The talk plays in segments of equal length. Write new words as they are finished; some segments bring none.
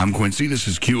I'm Quincy. This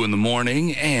is Q in the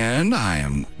Morning, and I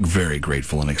am very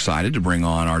grateful and excited to bring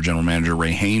on our general manager,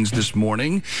 Ray Haynes, this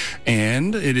morning.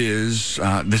 And it is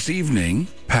this evening,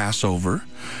 Passover.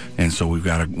 And so we've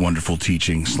got a wonderful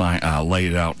teaching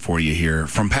laid out for you here.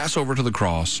 From Passover to the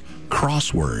cross,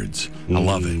 CrossWords. I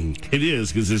love it. It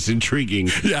is, because it's intriguing.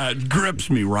 Yeah, it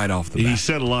grips me right off the bat. He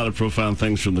said a lot of profound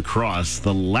things from the cross.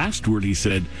 The last word he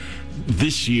said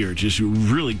this year just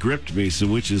really gripped me, so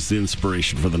which is the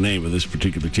inspiration for the name of this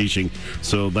particular teaching.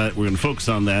 So that we're going to focus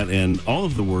on that and all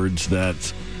of the words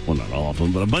that, well, not all of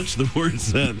them, but a bunch of the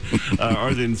words that are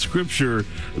in Scripture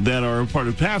that are a part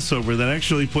of Passover that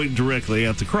actually point directly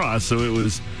at the cross. So it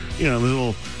was, a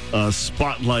little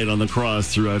spotlight on the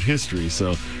cross throughout history. So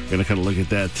we're going to kind of look at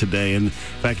that today. And in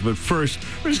fact, but first,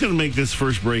 we're just going to make this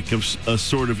first break of a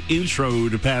sort of intro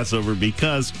to Passover,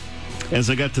 because as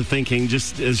I got to thinking,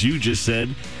 just as you just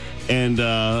said, and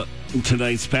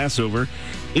tonight's Passover,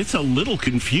 it's a little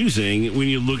confusing when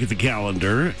you look at the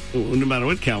calendar. No matter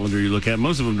what calendar you look at,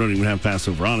 most of them don't even have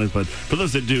Passover on it, but for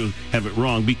those that do, have it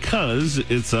wrong because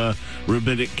it's a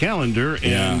rabbinic calendar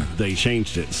and they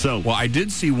changed it. So, well, I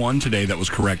did see one today that was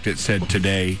correct. It said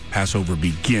today Passover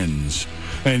begins.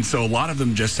 And so a lot of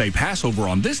them just say Passover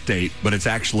on this date, but it's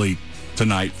actually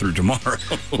tonight through tomorrow.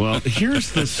 Well,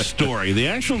 here's the story. The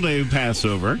actual day of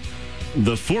Passover,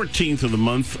 the 14th of the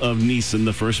month of Nisan,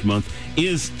 the first month,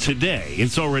 is today.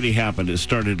 It's already happened. It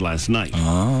started last night.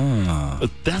 But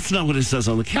that's not what it says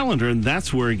on the calendar, and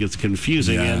that's where it gets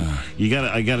confusing. Yeah. And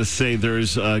I gotta say,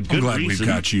 there's a good reason. I'm glad we've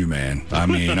got you, man. I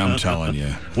mean, I'm telling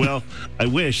you. Well, I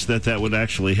wish that would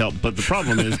actually help, but the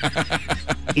problem is,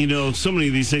 so many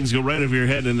of these things go right over your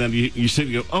head, and then you sit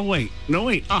and go, oh, wait, no,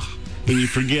 wait, and you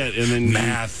forget, and then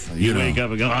math. You wake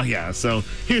up and go, oh, yeah. So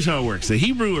here's how it works. The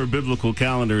Hebrew or biblical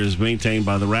calendar is maintained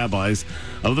by the rabbis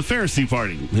of the Pharisee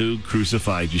party who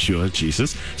crucified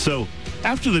Jesus. So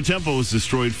after the temple was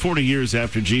destroyed 40 years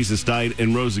after Jesus died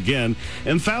and rose again,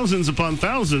 and thousands upon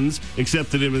thousands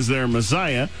accepted him as their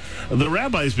Messiah, the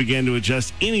rabbis began to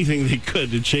adjust anything they could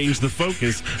to change the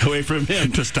focus away from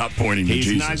him. To stop pointing to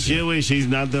Jesus. He's not Jewish. He's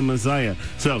not the Messiah.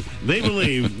 So they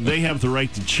believe they have the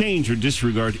right to change or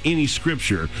disregard any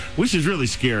Scripture, which is really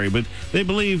scary, but they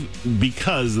believe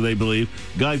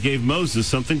God gave Moses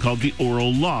something called the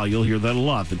oral law. You'll hear that a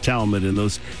lot, the Talmud and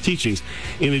those teachings,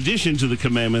 in addition to the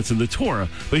commandments and the Torah.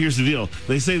 But here's the deal.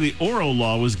 They say the oral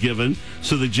law was given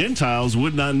so the Gentiles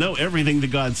would not know everything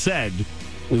that God said.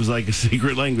 It was like a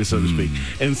secret language, so to speak.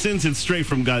 And since it's straight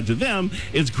from God to them,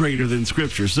 it's greater than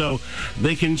Scripture. So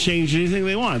they can change anything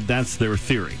they want. That's their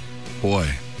theory. Boy.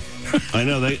 I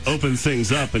know, they open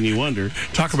things up and you wonder.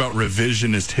 Talk about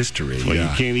revisionist history. Well, you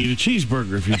can't eat a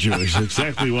cheeseburger if you're Jewish. That's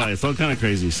exactly why. It's all kind of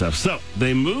crazy stuff. So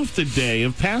they moved the day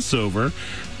of Passover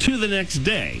to the next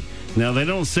day. Now, they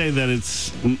don't say that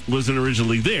it wasn't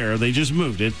originally there. They just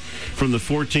moved it from the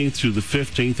 14th to the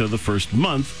 15th of the first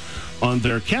month on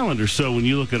their calendar. So when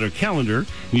you look at our calendar,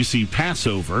 you see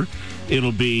Passover.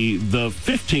 It'll be the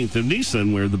 15th of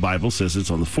Nisan, where the Bible says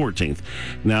it's on the 14th.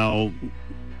 Now,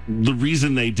 the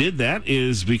reason they did that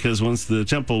is because once the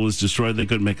temple was destroyed, they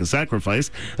couldn't make a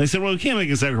sacrifice. They said, well, we can't make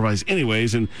a sacrifice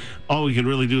anyways, and all we can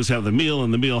really do is have the meal,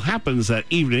 and the meal happens that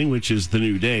evening, which is the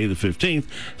new day, the 15th.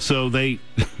 So they,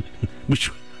 which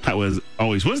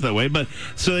always was that way, but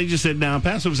so they just said, now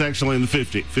Passover's actually on the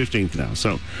 15th now.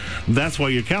 So that's why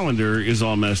your calendar is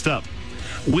all messed up.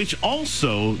 Which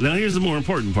also, now here's the more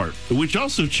important part, which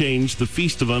also changed the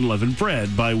Feast of Unleavened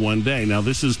Bread by one day. Now,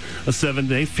 this is a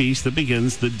 7-day feast that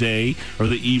begins the day or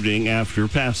the evening after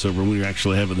Passover when you're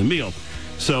actually having the meal.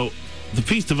 So, the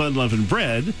Feast of Unleavened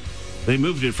Bread, they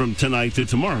moved it from tonight to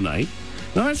tomorrow night.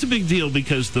 Now, that's a big deal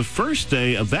because the first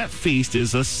day of that feast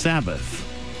is a Sabbath,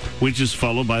 which is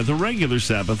followed by the regular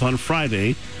Sabbath on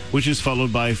Friday, which is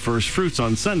followed by first fruits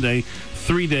on Sunday,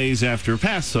 3 days after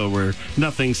Passover.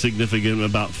 Nothing significant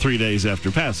about 3 days after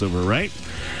Passover, right?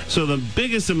 So the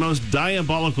biggest and most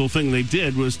diabolical thing they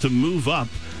did was to move up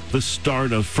the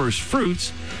start of first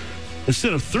fruits.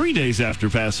 Instead of 3 days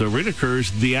after Passover, it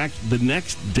occurs the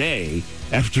next day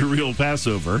after real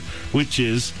Passover, which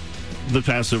is the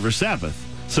Passover Sabbath.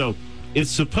 So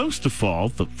it's supposed to fall,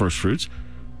 the first fruits,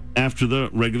 after the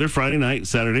regular Friday night,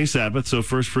 Saturday Sabbath. So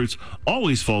first fruits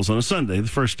always falls on a Sunday, the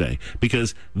first day,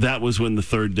 because that was when the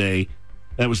third day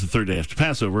after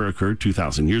Passover occurred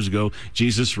 2,000 years ago.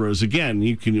 Jesus rose again.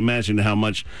 You can imagine how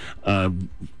much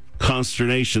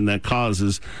consternation that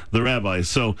causes the rabbis.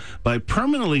 So by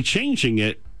permanently changing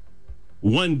it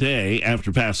one day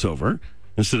after Passover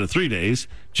instead of 3 days,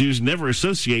 Jews never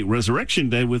associate Resurrection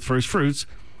Day with first fruits.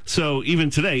 So even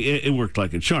today, it worked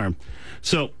like a charm.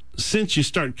 So since you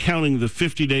start counting the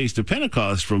 50 days to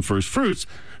Pentecost from first fruits,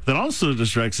 that also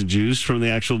distracts the Jews from the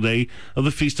actual day of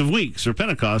the Feast of Weeks, or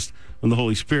Pentecost, when the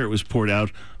Holy Spirit was poured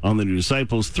out on the new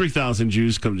disciples. 3,000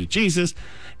 Jews come to Jesus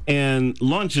and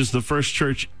launches the first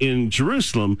church in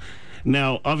Jerusalem.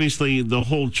 Now, obviously, the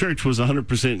whole church was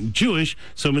 100% Jewish,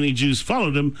 so many Jews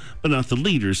followed him, but not the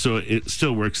leaders, so it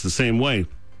still works the same way.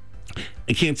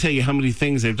 I can't tell you how many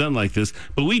things they've done like this,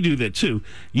 but we do that too.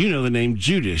 You know the name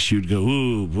Judas. You'd go,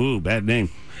 ooh, bad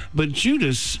name. But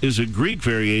Judas is a Greek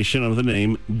variation of the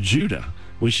name Judah,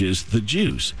 which is the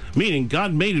Jews, meaning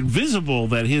God made it visible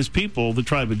that his people, the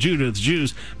tribe of Judah, the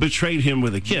Jews, betrayed him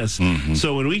with a kiss. Mm-hmm.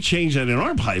 So when we change that in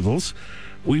our Bibles,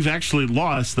 we've actually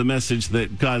lost the message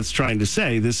that God's trying to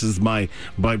say. This is my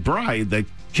bride that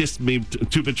kissed me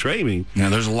to betray me. Now,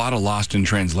 there's a lot of lost in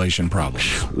translation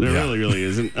problems. There really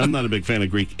is. And I'm not a big fan of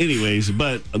Greek anyways,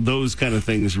 but those kind of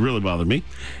things really bother me.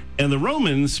 And the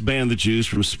Romans banned the Jews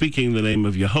from speaking the name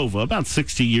of Jehovah about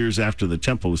 60 years after the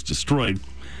temple was destroyed.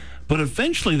 But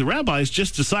eventually the rabbis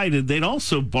just decided they'd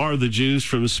also bar the Jews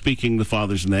from speaking the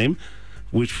Father's name,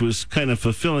 which was kind of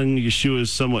fulfilling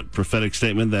Yeshua's somewhat prophetic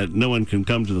statement that no one can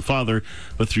come to the Father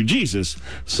but through Jesus.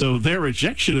 So their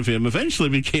rejection of him eventually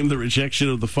became the rejection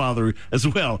of the Father as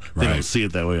well. They don't see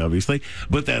it that way, obviously,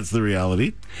 but that's the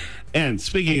reality. And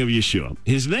speaking of Yeshua,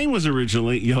 his name was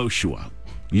originally Yehoshua.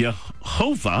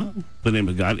 Yehovah, the name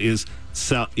of God, is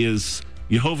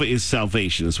Jehovah is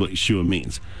salvation, is what Yeshua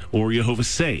means, or Yehovah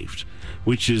saved,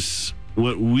 which is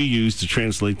what we use to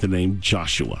translate the name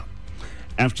Joshua.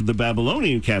 After the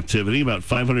Babylonian captivity, about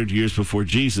 500 years before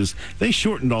Jesus, they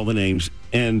shortened all the names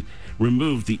and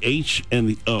removed the H and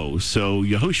the O. So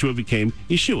Yehoshua became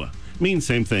Yeshua. Means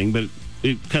same thing, but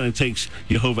it kind of takes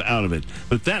Jehovah out of it.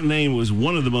 But that name was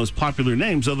one of the most popular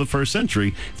names of the first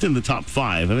century. It's in the top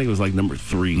 5. I think it was like number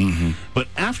 3. Mm-hmm. But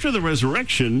after the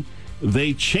resurrection,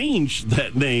 they changed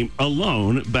that name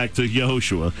alone back to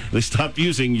Yehoshua. They stopped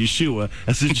using Yeshua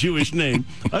as a Jewish name.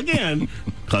 Again,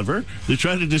 clever. They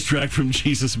tried to distract from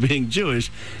Jesus being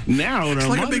Jewish. Now, it's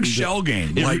like a big shell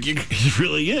game. It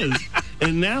really is.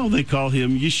 And now they call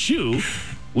him Yeshu,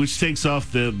 which takes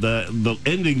off the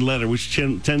ending letter, which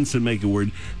tends to make a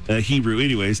word Hebrew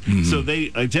anyways. Mm-hmm. So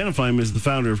they identify him as the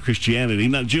founder of Christianity,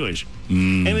 not Jewish.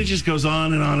 And it just goes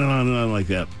on and on and on and on like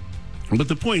that. But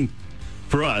the point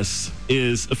for us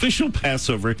is official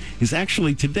Passover is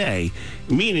actually today,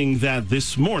 meaning that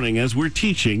this morning, as we're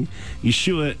teaching,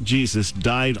 Yeshua, Jesus,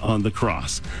 died on the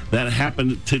cross. That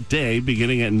happened today,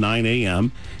 beginning at 9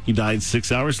 a.m. He died 6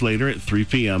 hours later at 3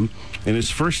 p.m., and his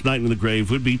first night in the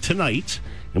grave would be tonight,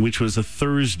 which was a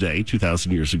Thursday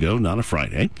 2,000 years ago, not a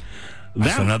Friday.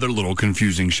 That's another little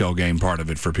confusing shell game part of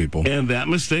it for people. And that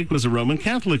mistake was a Roman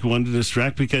Catholic one to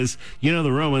distract because, the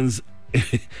Romans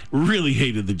really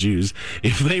hated the Jews.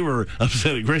 If they were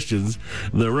upsetting Christians,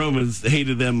 the Romans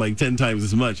hated them like 10 times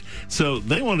as much. So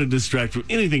they wanted to distract from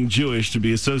anything Jewish to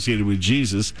be associated with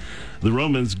Jesus. The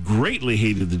Romans greatly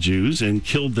hated the Jews and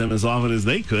killed them as often as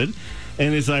they could.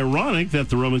 And it's ironic that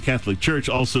the Roman Catholic Church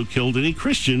also killed any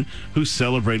Christian who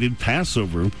celebrated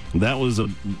Passover. That was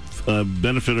a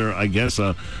benefit, or I guess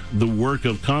the work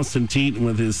of Constantine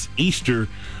with his Easter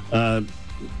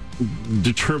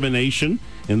determination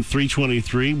in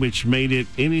 323, which made it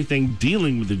anything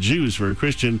dealing with the Jews for a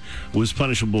Christian was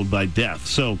punishable by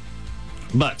death.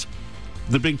 But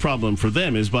the big problem for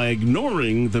them is by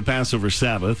ignoring the Passover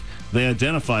Sabbath, they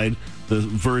identified the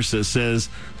verse that says,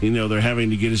 they're having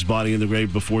to get his body in the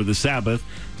grave before the Sabbath.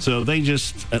 So they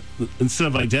just, instead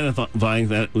of identifying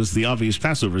that it was the obvious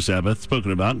Passover Sabbath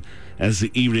spoken about as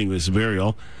the evening of his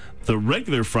burial, the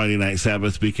regular Friday night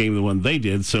Sabbath became the one they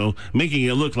did, so making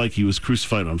it look like he was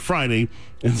crucified on Friday,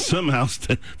 and somehow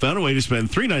found a way to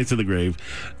spend 3 nights in the grave.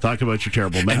 Talk about your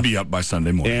terrible math. And be up by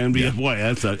Sunday morning. And be up, boy,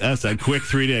 that's a quick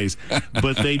 3 days.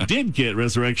 But they did get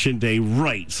Resurrection Day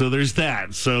right, so there's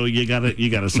that. So you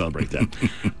gotta celebrate that.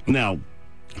 Now,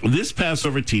 this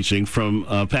Passover teaching from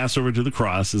Passover to the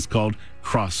cross is called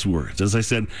CrossWords. As I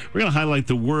said, we're going to highlight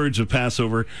the words of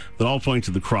Passover that all point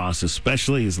to the cross,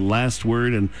 especially his last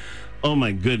word. And oh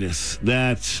my goodness,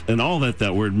 that and all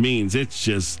that word means, it's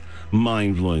just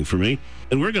mind-blowing for me.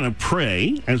 And we're going to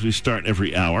pray as we start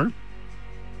every hour.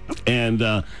 And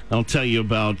I'll tell you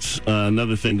about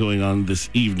another thing going on this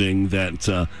evening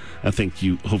that I think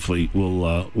you hopefully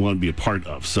will want to be a part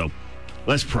of. So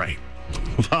let's pray.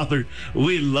 Father,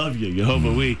 we love you,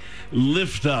 Jehovah. We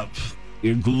lift up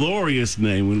your glorious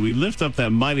name. When we lift up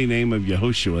that mighty name of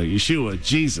Yehoshua, Yeshua,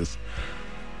 Jesus,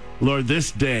 Lord,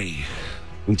 this day,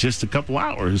 in just a couple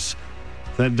hours,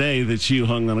 that day that you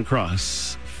hung on a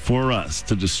cross for us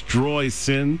to destroy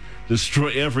sin,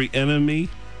 destroy every enemy,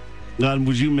 God,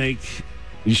 would you make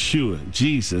Yeshua,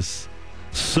 Jesus,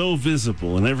 so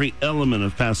visible in every element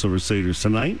of Passover Seder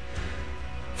tonight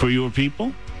for your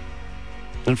people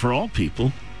and for all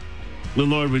people. But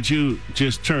Lord, would you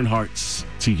just turn hearts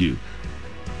to you?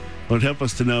 Lord, help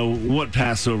us to know what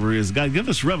Passover is. God, give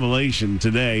us revelation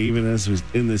today, even as we're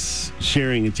in this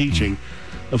sharing and teaching,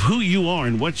 of who you are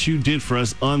and what you did for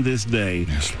us on this day.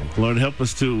 Yes, Lord. Lord, help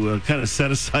us to kind of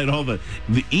set aside all the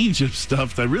Egypt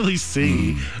stuff to really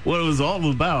see what it was all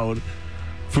about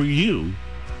for you.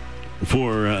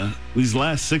 For these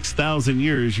last 6,000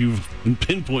 years, you've been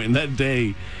pinpointing that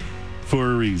day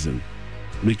for a reason,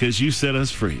 because you set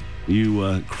us free.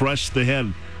 You crushed the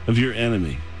head of your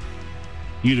enemy.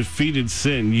 You defeated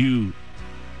sin. You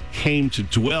came to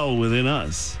dwell within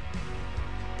us.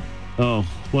 Oh,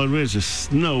 Lord, there's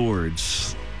just no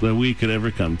words that we could ever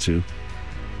come to.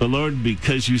 But Lord,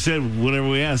 because you said whatever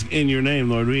we ask in your name,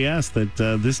 Lord, we ask that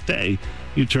this day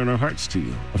you turn our hearts to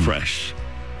you afresh.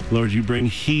 Lord, you bring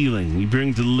healing, you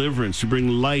bring deliverance, you bring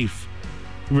life,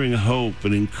 you bring hope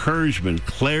and encouragement,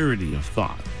 clarity of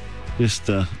thought. Just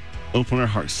open our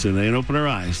hearts today and open our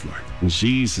eyes, Lord. In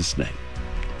Jesus' name,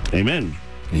 amen.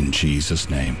 In Jesus'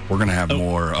 name. We're going to have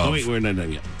more of... Oh, wait, we're not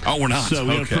done yet. Oh, we're not? So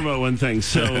we got to promote one thing.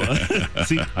 So,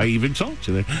 see, I even told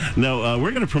you there. No,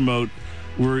 we're going to promote...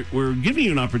 We're giving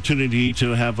you an opportunity to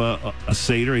have a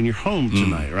Seder in your home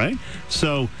tonight, right?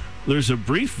 So there's a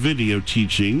brief video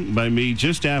teaching by me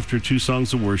just after 2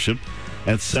 songs of worship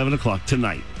at 7 o'clock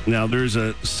tonight. Now, there's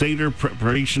a Seder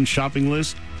preparation shopping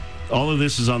list. All of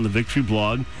this is on the Victory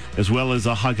blog, as well as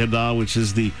a Haggadah, which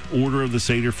is the order of the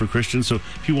Seder for Christians. So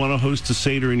if you want to host a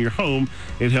Seder in your home,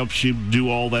 it helps you do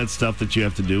all that stuff that you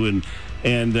have to do.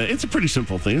 And it's a pretty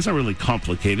simple thing. It's not really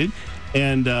complicated.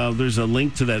 And there's a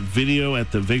link to that video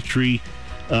at the Victory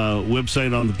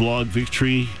website on the blog,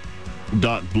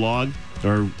 victory.blog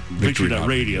or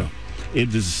victory.radio.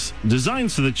 It is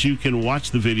designed so that you can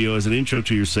watch the video as an intro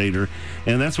to your Seder,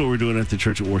 and that's what we're doing at the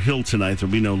church at War Hill tonight.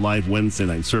 There'll be no live Wednesday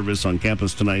night service on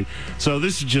campus tonight. So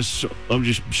this is just, I'm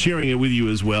just sharing it with you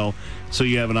as well, so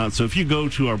you have it on. So if you go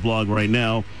to our blog right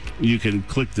now, you can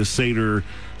click the Seder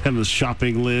kind of the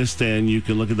shopping list, and you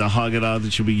can look at the Haggadah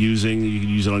that you'll be using. You can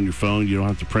use it on your phone. You don't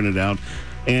have to print it out.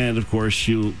 And, of course,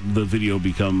 the video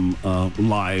become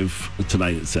live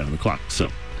tonight at 7 o'clock. So,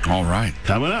 all right.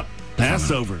 Coming up.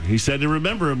 Passover. He said to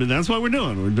remember him, and that's what we're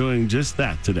doing. We're doing just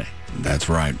that today. That's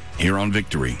right. Here on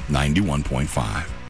Victory 91.5.